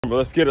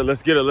Let's get it,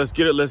 let's get it, let's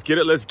get it, let's get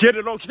it, let's get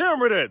it on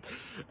camera then.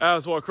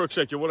 Aswan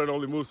Crookshank, your one and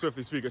only Move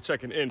Swiftly speaker,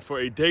 checking in for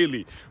a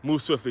daily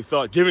Move Swiftly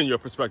thought, giving your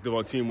perspective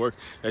on teamwork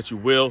that you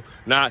will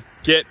not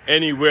get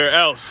anywhere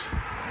else.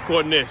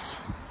 According this,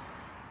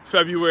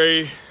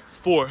 February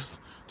 4th,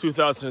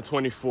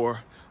 2024,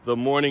 the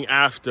morning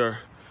after,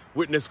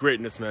 witness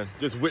greatness, man.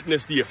 Just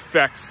witness the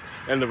effects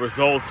and the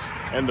results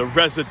and the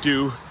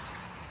residue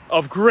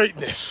of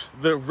greatness.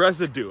 The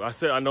residue.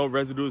 I know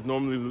residue is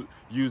normally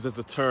used as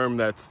a term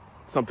that's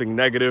something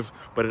negative,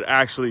 but it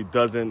actually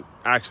doesn't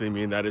actually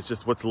mean that. It's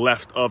just what's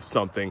left of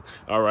something.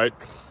 All right.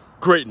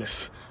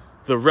 Greatness.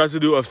 The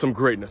residue of some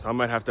greatness. I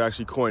might have to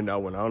actually coin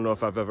that one. I don't know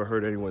if I've ever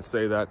heard anyone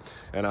say that.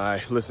 And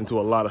I listen to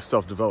a lot of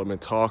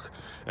self-development talk,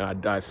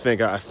 and I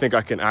think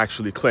I can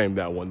actually claim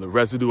that one. The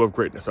residue of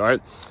greatness. All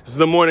right. This is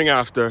the morning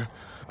after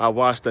I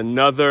watched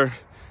another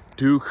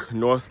Duke,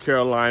 North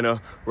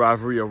Carolina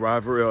rivalry,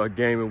 a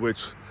game in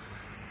which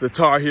the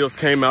Tar Heels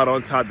came out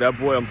on top. That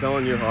boy, I'm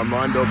telling you,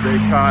 Armando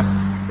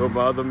Bacot, or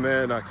my other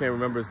man, I can't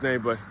remember his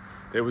name, but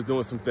they was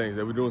doing some things.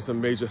 They were doing some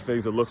major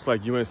things. It looks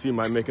like UNC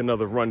might make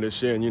another run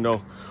this year. And, you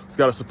know, it's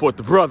got to support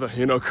the brother,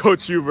 you know,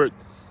 Coach Hubert,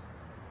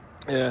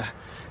 yeah,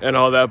 and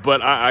all that.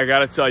 But I got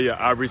to tell you,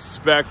 I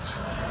respect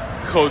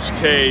Coach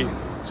K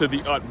to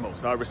the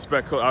utmost. I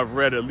respect, I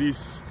read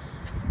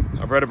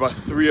about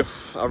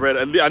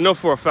I know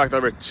for a fact I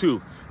read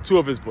two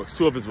of his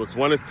books.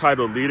 One is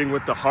titled Leading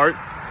with the Heart,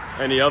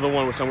 and the other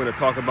one, which I'm going to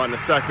talk about in a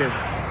second,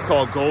 is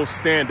called Gold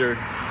Standard,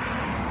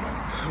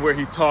 where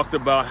he talked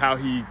about how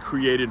he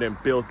created and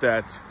built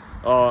that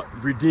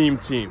Redeem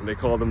team. They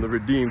call them the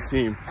Redeem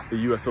team, the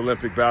U.S.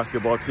 Olympic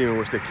basketball team, in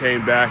which they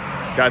came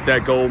back, got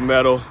that gold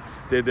medal,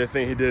 did their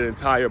thing. He did an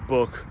entire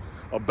book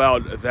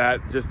about that,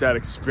 just that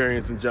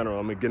experience in general.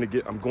 I'm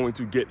going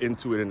to get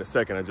into it in a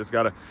second. I just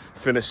gotta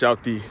finish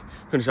out the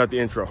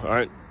intro. All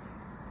right.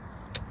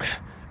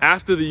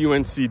 After the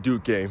UNC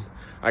Duke game,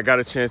 I got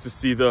a chance to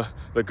see the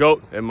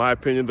GOAT, in my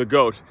opinion, the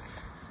GOAT,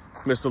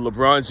 Mr.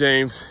 LeBron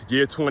James,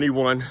 year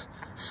 21,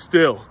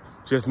 still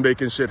just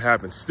making shit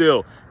happen,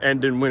 still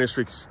ending winning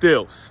streaks,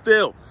 still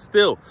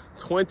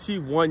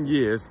 21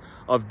 years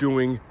of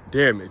doing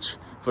damage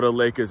for the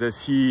Lakers as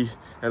he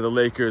and the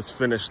Lakers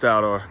finished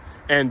out or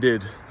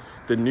ended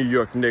the New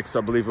York Knicks.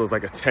 I believe it was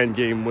like a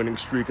 10-game winning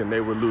streak and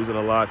they were losing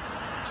a lot.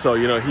 So,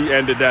 you know, he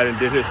ended that and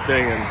did his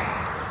thing.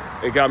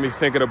 And it got me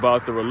thinking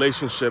about the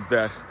relationship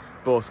that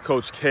both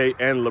Coach K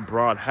and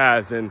LeBron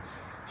has. And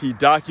he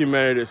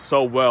documented it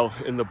so well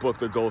in the book,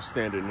 The Gold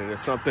Standard. And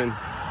it's something,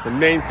 the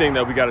main thing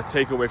that we got to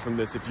take away from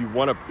this, if you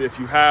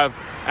have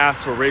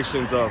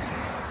aspirations of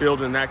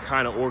building that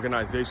kind of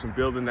organization,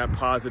 building that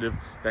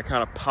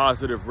kind of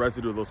positive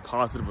residue, those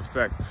positive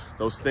effects,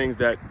 those things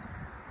that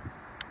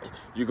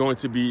you're going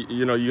to be,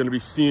 you know, you're going to be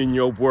seeing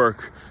your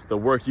work, the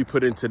work you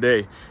put in today.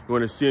 You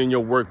want to see your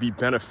work be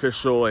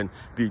beneficial and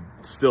be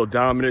still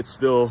dominant,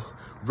 still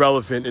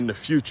relevant in the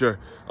future.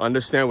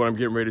 Understand what I'm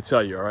getting ready to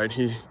tell you, all right?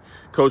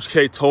 Coach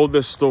K told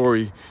this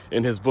story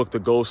in his book, The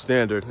Gold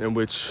Standard, in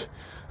which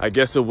I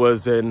guess it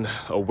was an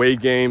away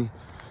game.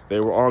 They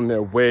were on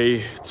their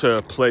way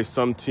to play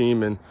some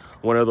team in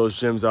one of those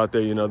gyms out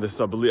there. You know,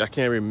 I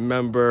can't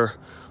remember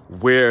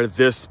where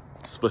this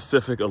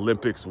specific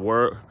Olympics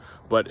were,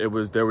 but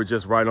they were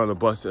just right on the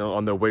bus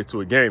on their way to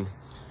a game.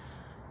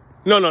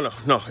 No,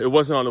 it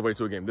wasn't on the way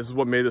to a game. This is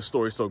what made the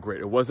story so great.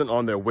 It wasn't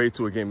on their way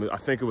to a game. I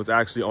think it was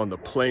actually on the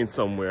plane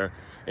somewhere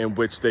in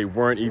which they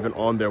weren't even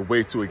on their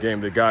way to a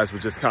game. The guys were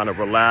just kind of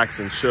relax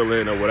and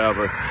chilling or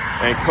whatever.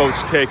 And Coach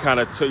K kind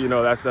of took, you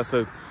know, that's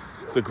the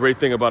great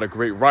thing about a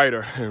great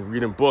writer and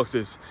reading books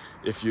is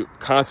if you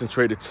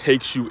concentrate, it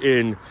takes you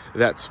in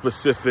that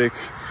specific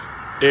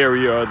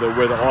area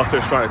where the author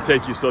is trying to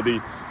take you. So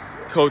the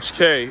Coach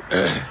K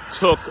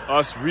took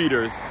us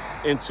readers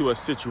into a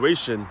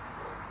situation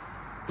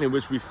in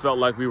which we felt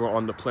like we were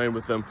on the plane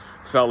with them,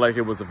 felt like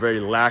it was a very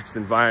laxed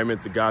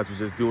environment. The guys were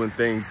just doing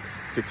things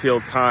to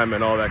kill time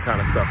and all that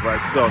kind of stuff,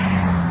 right? So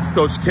as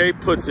Coach K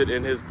puts it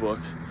in his book,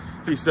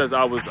 he says,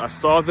 I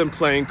saw them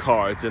playing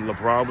cards, and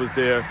LeBron was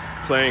there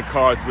playing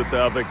cards with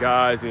the other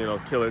guys, you know,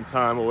 killing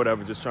time or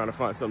whatever, just trying to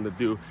find something to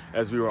do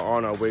as we were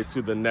on our way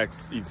to the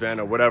next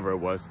event or whatever it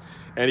was.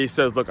 And he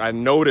says, look, I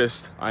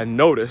noticed,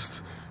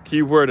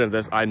 key word in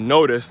this, I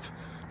noticed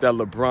that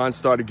LeBron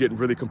started getting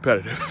really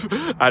competitive.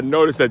 I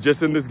noticed that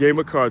just in this game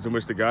of cards in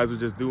which the guys were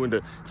just doing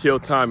to kill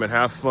time and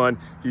have fun,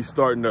 he's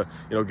starting to,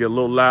 you know, get a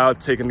little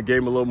loud, taking the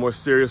game a little more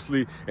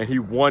seriously, and he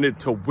wanted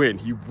to win.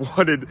 He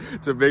wanted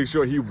to make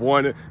sure he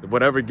won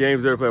whatever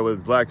games they were playing,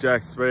 with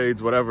blackjack, spades,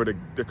 whatever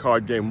the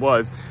card game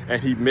was,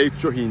 and he made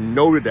sure he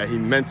noted that, he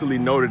mentally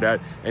noted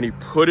that, and he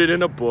put it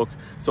in a book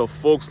so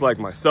folks like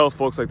myself,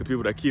 folks like the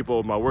people that keep up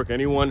with my work,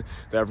 anyone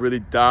that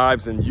really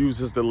dives and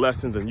uses the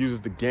lessons and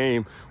uses the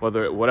game,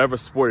 whatever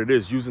sport it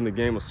is, using the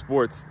game of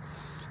sports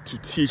to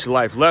teach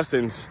life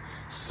lessons,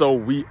 so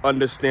we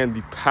understand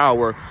the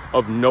power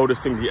of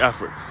noticing the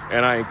effort.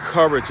 And I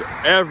encourage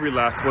every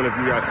last one of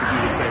you guys to do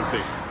the same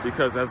thing,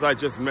 because as I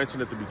just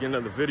mentioned at the beginning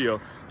of the video,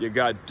 you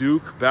got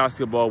Duke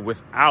basketball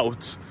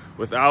without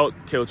without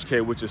Coach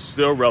K, which is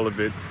still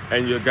relevant,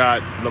 and you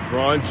got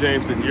LeBron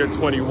James in year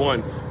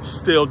 21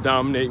 still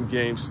dominating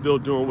games, still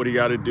doing what he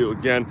got to do.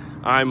 Again,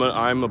 I'm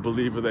a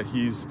believer that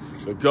he's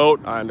the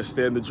GOAT. I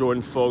understand the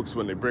Jordan folks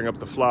when they bring up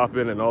the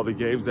flopping and all the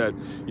games that,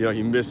 you know,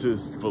 he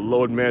misses for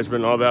load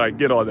management and all that. I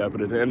get all that,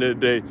 but at the end of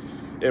the day,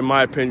 in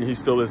my opinion, he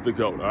still is the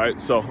GOAT, all right?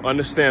 So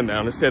understand that.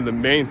 Understand the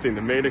main thing,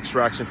 the main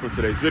extraction from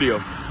today's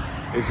video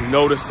is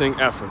noticing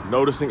effort.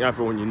 Noticing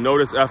effort. When you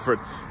notice effort,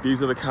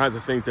 these are the kinds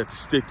of things that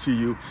stick to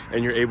you,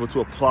 and you're able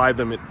to apply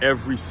them in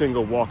every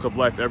single walk of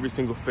life, every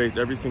single phase,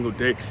 every single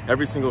day,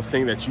 every single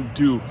thing that you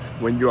do.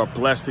 When you are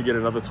blessed to get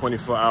another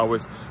 24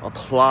 hours,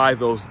 apply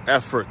those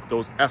effort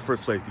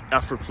plays, the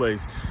effort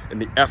plays and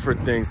the effort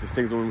things, the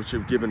things in which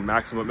you're given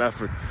maximum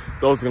effort.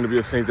 Those are going to be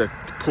the things that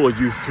pull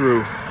you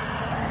through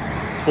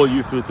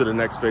to the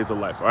next phase of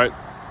life, all right?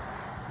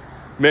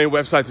 Main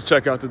website to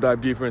check out to dive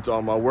deeper into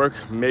all my work,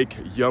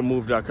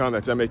 MakeYourMove.com.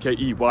 That's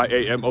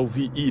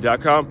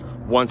MakeYourMove.com.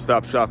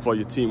 One-stop shop for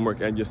your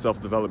teamwork and your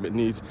self-development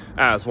needs.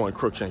 As one,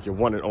 Crookshank, your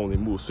one and only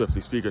Move Swiftly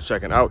speaker,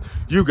 checking out.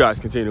 You guys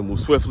continue to move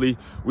swiftly.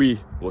 We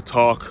will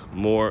talk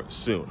more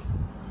soon.